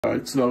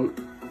Alright, so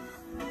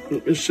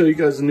let me show you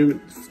guys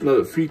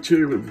another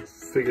feature we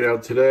figured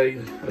out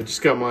today. I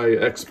just got my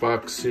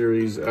Xbox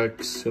Series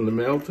X in the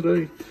mail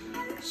today,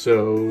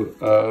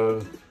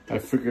 so I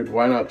figured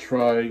why not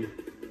try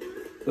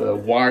the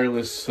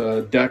wireless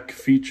deck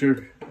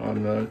feature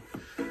on the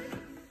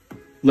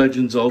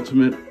Legends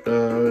Ultimate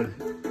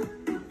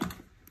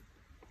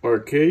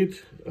arcade.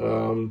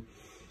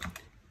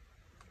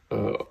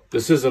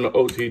 This is an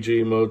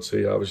OTG mode,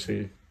 so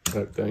obviously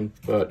that thing,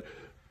 but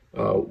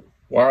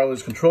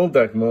wireless control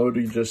deck mode,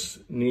 you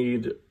just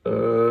need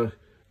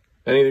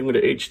anything with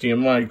an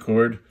HDMI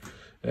cord,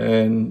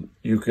 and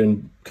you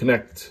can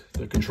connect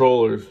the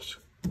controllers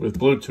with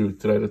Bluetooth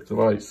to that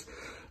device.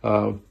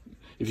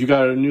 If you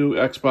got a new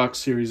Xbox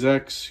Series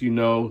X, you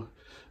know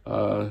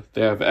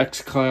they have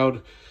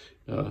xCloud.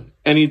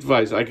 Any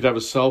device, I could have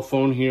a cell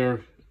phone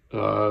here.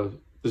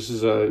 This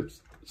is a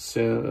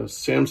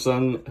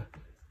Samsung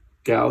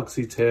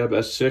Galaxy Tab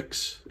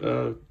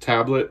S6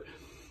 tablet.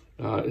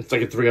 It's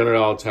like a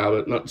 $300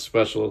 tablet, nothing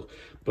special,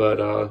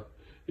 but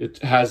it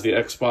has the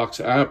Xbox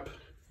app,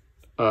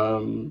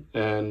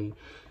 and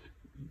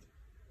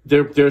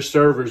their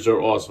servers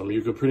are awesome.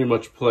 You could pretty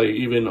much play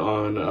even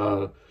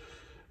on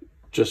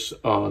just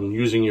on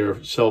using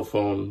your cell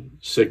phone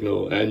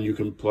signal, and you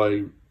can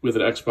play with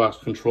an Xbox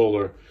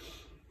controller,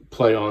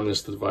 play on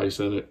this device,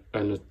 and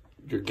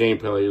your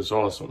gameplay is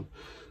awesome.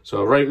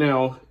 So right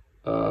now,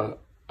 I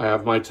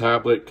have my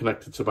tablet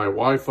connected to my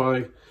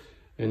Wi-Fi.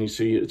 And you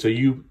see it's a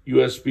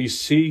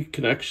USB-C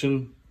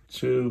connection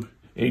to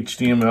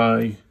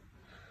HDMI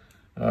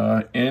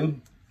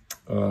in.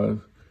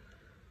 So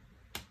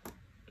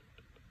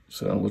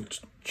we'll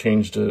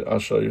change the, I'll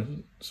show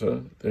you.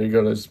 So there you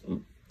go. That's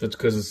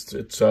because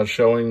it's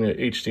showing that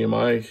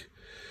HDMI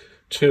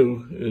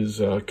 2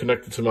 is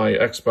connected to my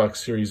Xbox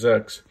Series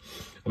X.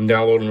 I'm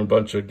downloading a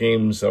bunch of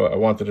games, so I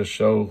wanted to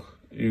show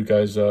you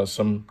guys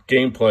some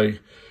gameplay.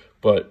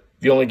 But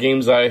the only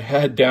games I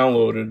had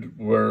downloaded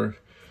were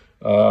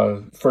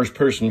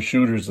first-person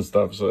shooters and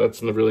stuff, so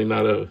that's really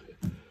not a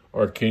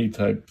arcade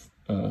type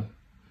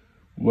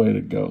way to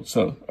go.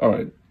 So, all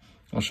right,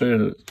 I'll show you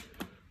this.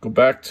 Go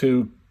back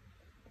to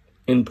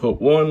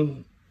input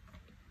 1.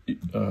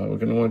 We're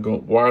gonna want to go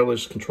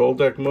wireless control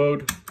deck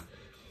mode.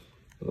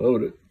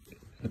 Load it.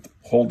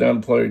 Hold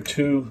down player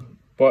 2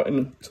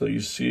 button until you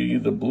see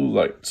the blue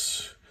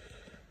lights.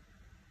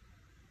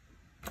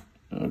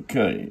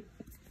 Okay,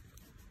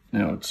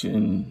 now it's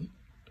in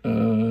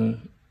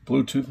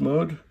Bluetooth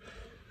mode.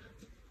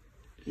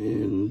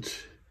 And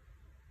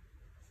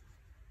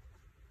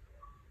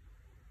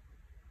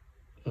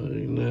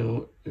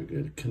now I'm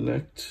going to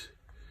connect.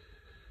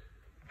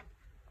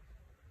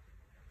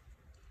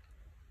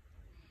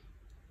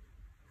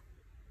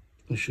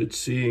 You should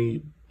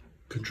see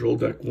control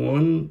deck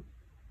 1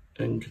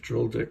 and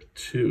control deck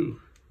 2.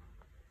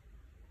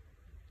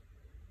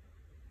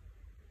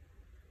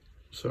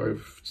 Sorry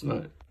if it's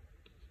not.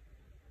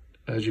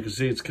 As you can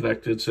see, it's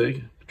connected.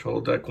 See,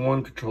 control deck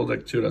 1, control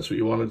deck 2. That's what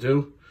you want to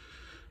do.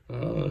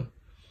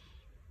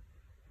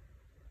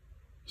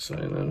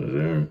 Sign out of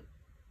there.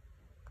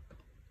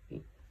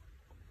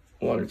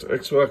 Log to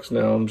Xbox.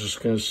 Now I'm just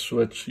going to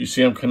switch. You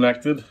see I'm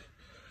connected.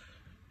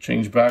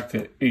 Change back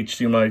to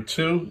HDMI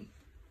 2.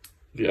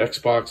 The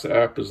Xbox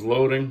app is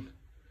loading.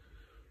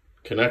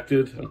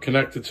 Connected. I'm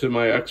connected to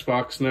my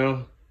Xbox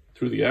now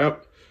through the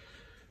app.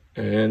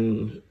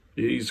 And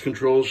these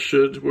controls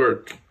should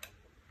work.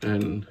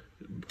 And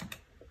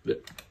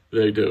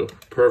they do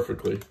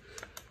perfectly.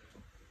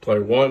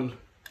 Player 1.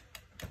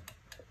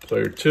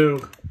 Player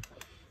 2,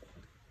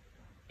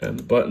 and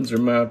the buttons are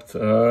mapped.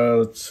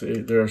 Let's see,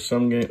 there are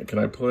some games. Can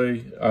I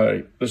play?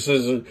 This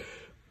is,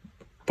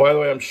 by the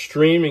way, I'm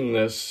streaming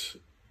this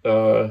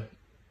to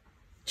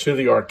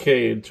the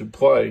arcade to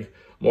play.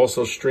 I'm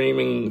also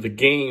streaming the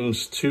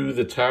games to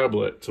the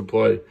tablet to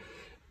play,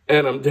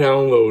 and I'm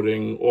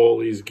downloading all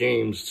these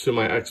games to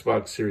my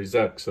Xbox Series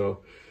X. So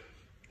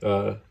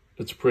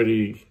it's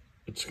pretty.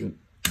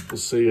 We'll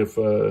see if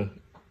we'll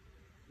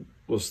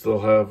still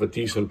have a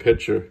decent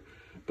picture.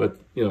 But,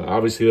 you know,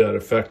 obviously that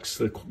affects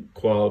the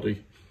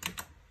quality.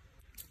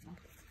 I'll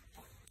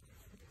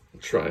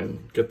try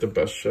and get the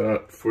best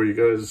shot for you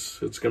guys.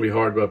 It's going to be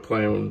hard about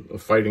playing a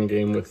fighting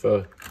game with,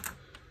 as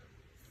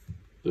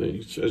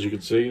you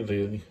can see,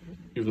 even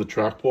the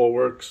trackball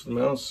works, the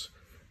mouse.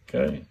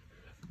 Okay.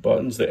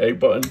 Buttons, the A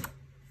button.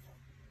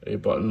 A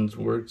button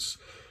works.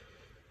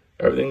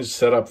 Everything's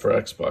set up for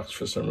Xbox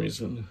for some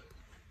reason.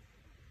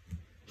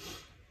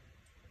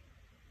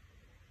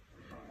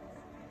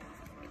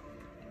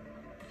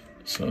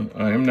 So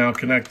I am now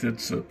connected,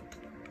 so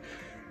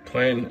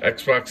playing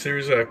Xbox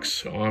Series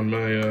X on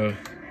my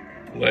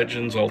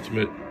Legends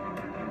Ultimate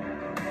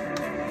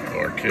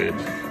arcade.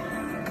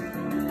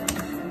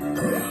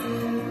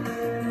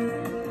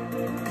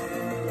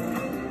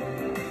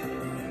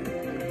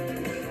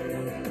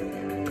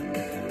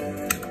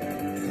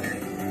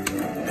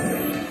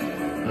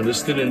 Now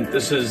this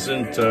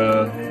isn't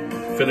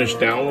finished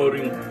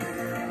downloading,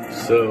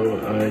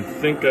 so I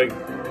think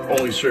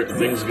only certain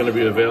things are going to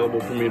be available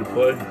for me to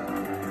play.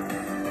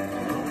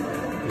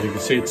 As you can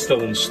see, it's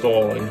still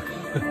installing.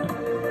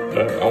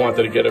 I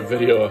wanted to get a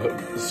video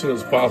as soon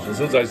as possible.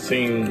 Since I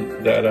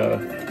seen that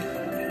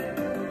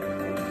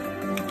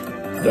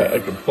that I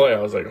could play, I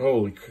was like,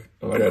 holy,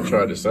 I gotta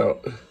try this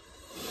out.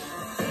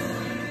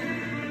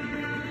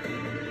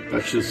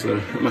 That's just,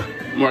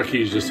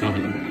 marquee's just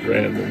on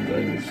random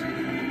things.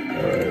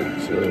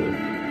 Alright, so,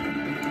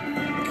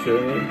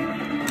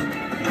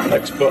 okay.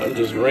 X button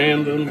just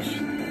random.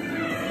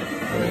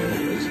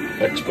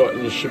 X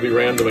button should be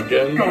random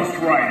again. Ghost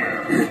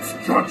Rider, it's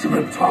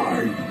judgment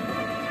time.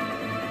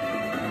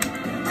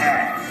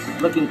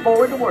 X. Looking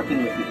forward to working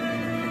with you.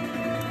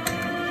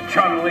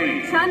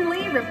 Chun-Li.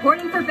 Chun-Li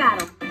reporting for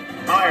battle.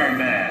 Iron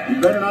Man.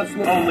 You better not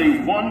slow. Only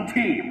one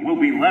team will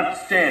be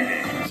left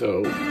standing.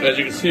 So, as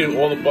you can see,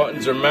 all the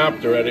buttons are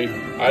mapped already.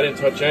 I didn't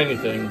touch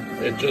anything.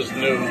 It just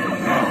knew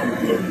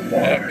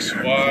X,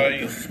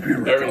 Y,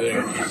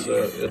 everything.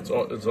 It's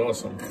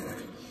awesome.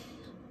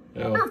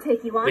 Now, I'll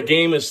take you on. the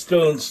game is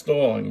still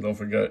installing, don't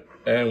forget.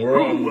 And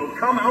we're Who will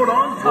come out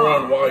on top?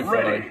 on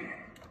Wi-Fi. Ready.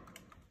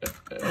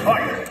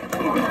 Fight.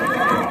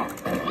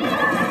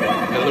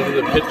 And look at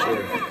the picture,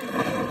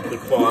 the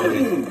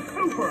quality.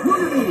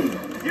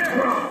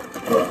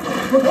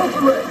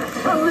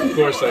 Of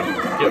course, I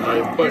get my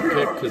butt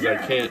kicked because I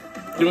can't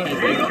do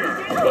anything.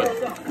 But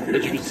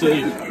as you can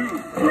see,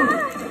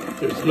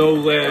 there's no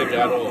lag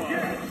at all.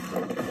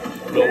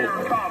 No,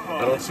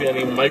 I don't see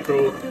any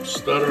micro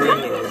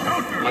stuttering or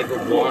micro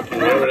blocking,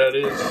 whatever that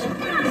is.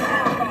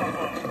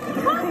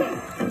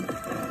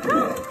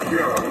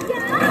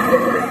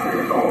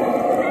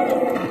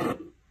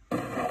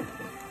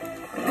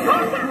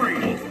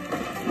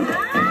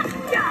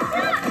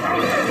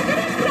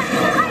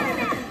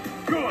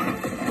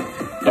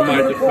 In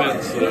my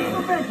defense,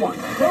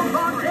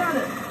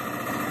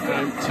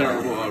 I'm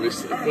terrible,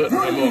 obviously, but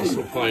I'm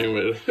also playing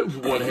with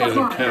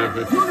one-handed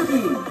camera,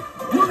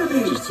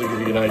 just to give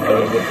you an idea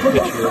of what the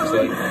picture looks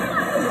like.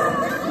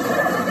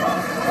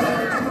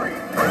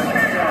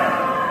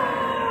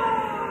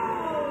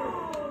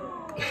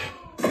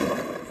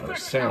 It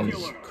sounds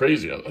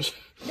crazy on this.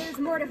 There's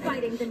more to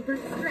fighting than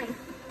brute strength.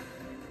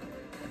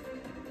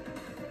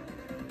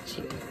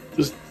 So,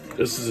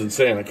 this is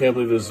insane. I can't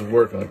believe this is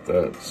working like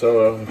that.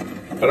 So,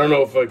 I don't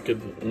know if I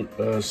could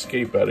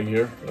escape out of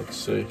here. Let's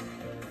see.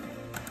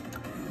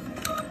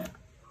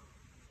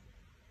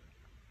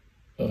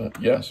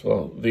 Yes,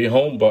 well, the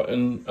home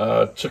button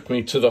took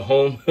me to the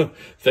home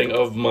thing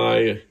of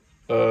my,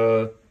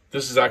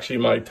 this is actually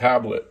my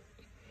tablet.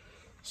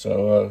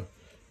 So,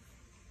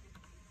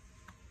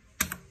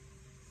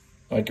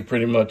 I could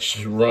pretty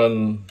much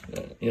run,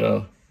 you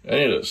know,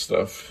 any of this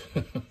stuff,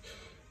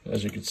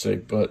 as you could see.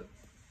 But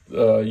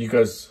you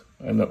guys,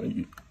 I know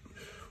you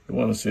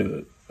want to see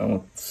that. I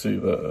want to see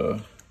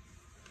the.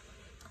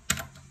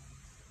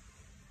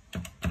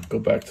 Go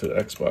back to the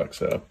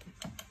Xbox app.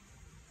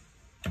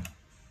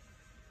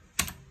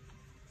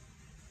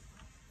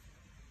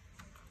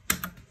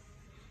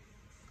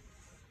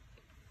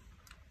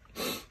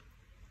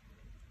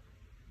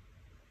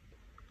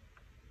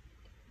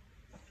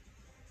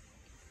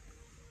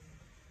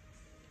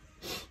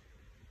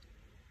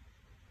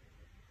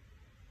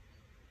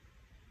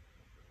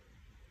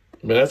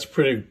 I mean, that's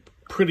pretty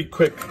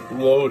quick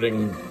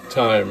loading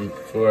time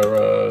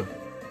for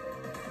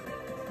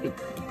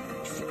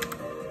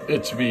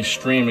it to be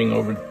streaming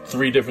over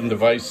 3 different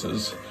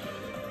devices.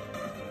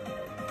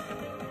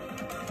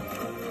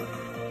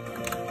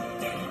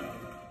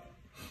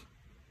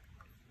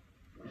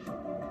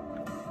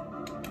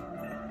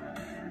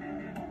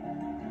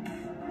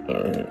 All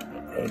right,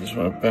 I just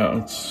want to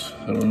bounce.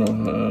 I don't know.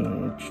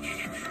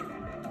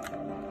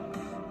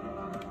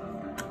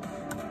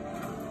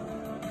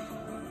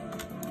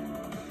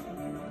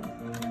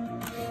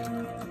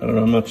 I don't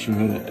know, I'm not sure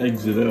how to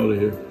exit out of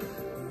here.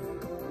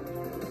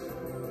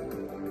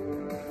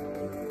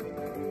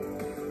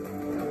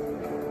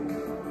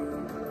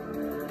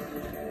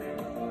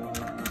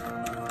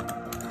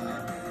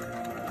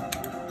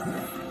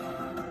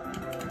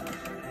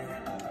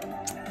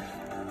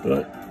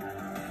 But,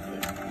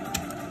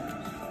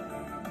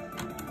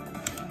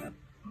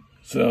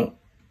 so,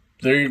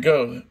 there you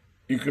go.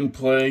 You can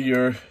play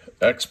your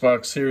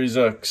Xbox Series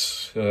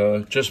X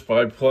just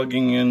by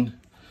plugging in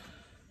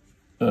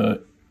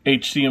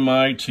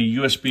HDMI to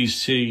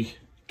USB-C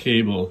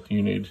cable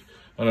you need.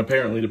 And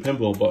apparently the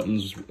pinball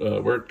buttons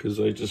work because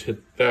I just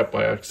hit that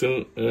by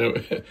accident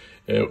and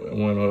it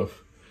went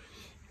off.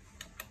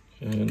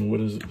 And what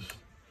is this?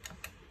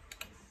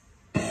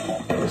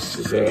 This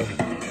is a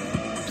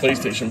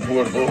PlayStation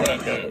Portable. I'm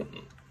not gonna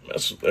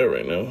mess with that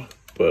right now.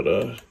 But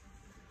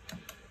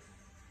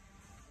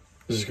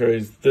this is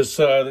crazy. This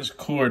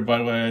cord, by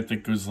the way, I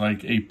think was like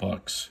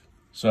 $8.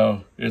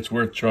 So it's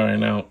worth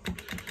trying out.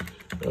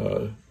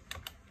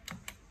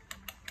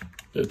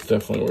 It's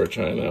definitely worth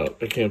trying out.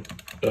 I can't,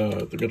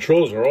 the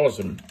controls are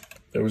awesome.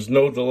 There was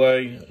no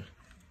delay.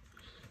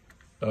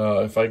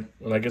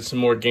 When I get some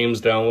more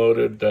games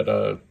downloaded that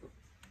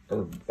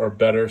are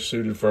better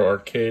suited for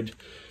arcade,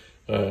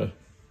 I'll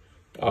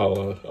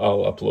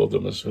upload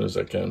them as soon as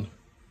I can.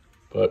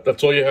 But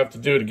that's all you have to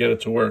do to get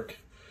it to work.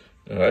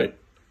 All right,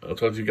 I'll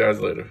talk to you guys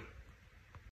later.